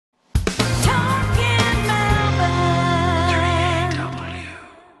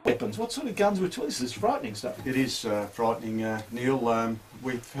weapons. What sort of guns were this? This is frightening stuff. It is frightening, Neil.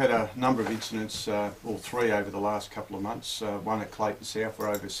 We've had a number of incidents, or three over the last couple of months. One at Clayton South where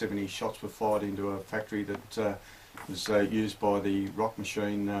over 70 shots were fired into a factory that was used by the Rock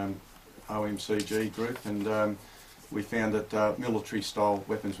Machine OMCG group, and we found that military style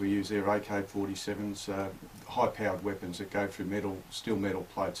weapons we use there, AK-47s, high powered weapons that go through steel metal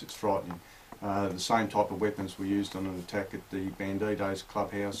plates. It's frightening. The same type of weapons were used on an attack at the Bandidos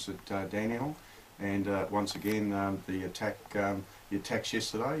clubhouse at Dandenong, and once again the attacks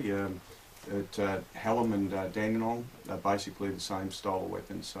yesterday at Hallam and Dandenong are basically the same style of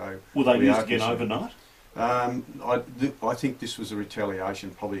weapons. So were they used again overnight? I think this was a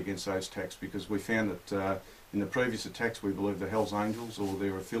retaliation probably against those attacks, because we found that in the previous attacks we believe the Hells Angels or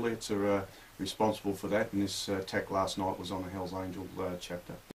their affiliates are responsible for that, and this attack last night was on the Hells Angel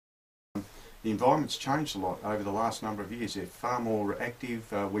chapter. The environment's changed a lot over the last number of years. They're far more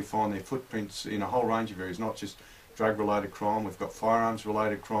active. We find their footprints in a whole range of areas, not just drug-related crime. We've got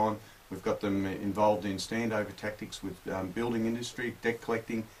firearms-related crime. We've got them involved in standover tactics with building industry, debt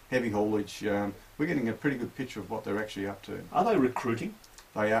collecting, heavy haulage. We're getting a pretty good picture of what they're actually up to. Are they recruiting?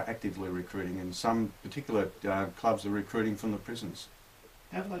 They are actively recruiting, and some particular clubs are recruiting from the prisons.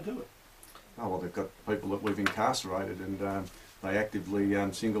 How do they do it? Oh, well, they've got people that we've incarcerated, and they actively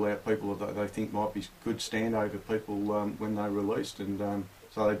single out people that they think might be good standover people when they're released, and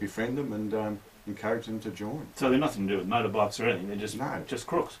so they befriend them and encourage them to join. So they're nothing to do with motorbikes or anything, they're just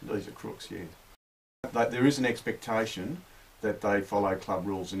crooks? These are crooks, yeah. There is an expectation that they follow club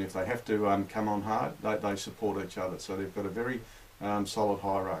rules, and if they have to come on hard, they support each other, so they've got a very solid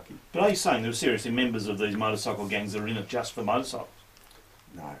hierarchy. But are you saying there are seriously members of these motorcycle gangs that are in it just for motorcycles?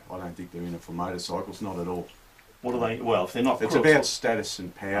 No, I don't think they're in it for motorcycles, not at all. What are they? Well, if they're not crooks, it's about status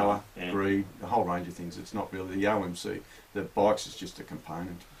and power, greed, a whole range of things. It's not really the OMC. The bikes is just a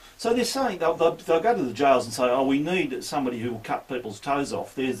component. So they're saying they'll go to the jails and say, oh, we need somebody who will cut people's toes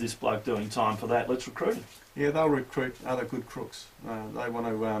off. There's this bloke doing time for that. Let's recruit him. Yeah, they'll recruit other good crooks. They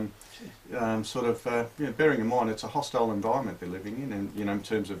want to sort of, bearing in mind it's a hostile environment they're living in, and in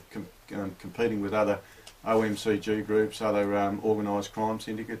terms of competing with other OMCG groups, other organised crime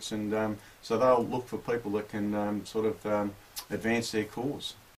syndicates, and so they'll look for people that can sort of advance their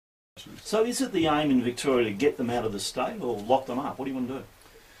cause. So is it the aim in Victoria to get them out of the state or lock them up? What do you want to do?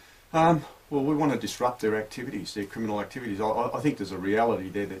 Well, we want to disrupt their activities, their criminal activities. I think there's a reality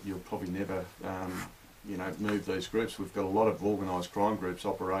there that you'll probably never move these groups. We've got a lot of organised crime groups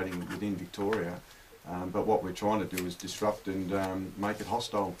operating within Victoria. But what we're trying to do is disrupt and make it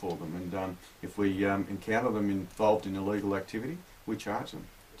hostile for them. And if we encounter them involved in illegal activity, we charge them,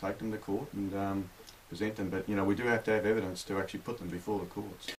 take them to court and present them. But, we do have to have evidence to actually put them before the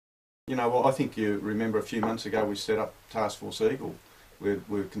courts. Well, I think you remember a few months ago we set up Task Force Eagle.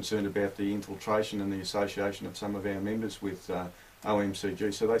 We're concerned about the infiltration and the association of some of our members with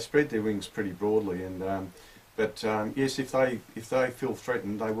OMCG. So they spread their wings pretty broadly. And but yes, if they feel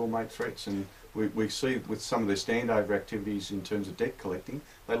threatened, they will make threats. And we see with some of their standover activities in terms of debt collecting,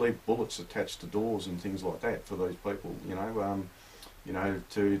 they leave bullets attached to doors and things like that for those people,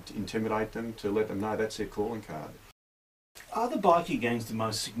 to intimidate them, to let them know that's their calling card. Are the bikie gangs the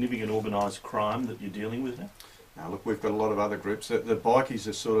most significant organised crime that you're dealing with now? Now, look, we've got a lot of other groups. The bikies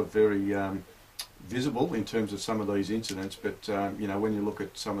are sort of very visible in terms of some of these incidents, but when you look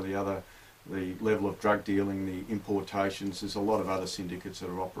at some of the level of drug dealing, the importations, there's a lot of other syndicates that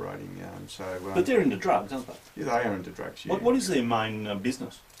are operating. But they're into drugs, aren't they? Yeah, they are into drugs, yeah. What is their main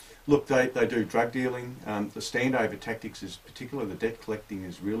business? Look, they do drug dealing. The standover tactics is particular. The debt collecting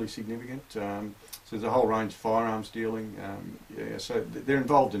is really significant. So there's a whole range of firearms dealing. So they're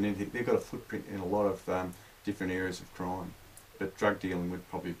involved in anything. They've got a footprint in a lot of different areas of crime. But drug dealing would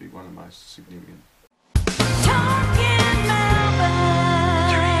probably be one of the most significant.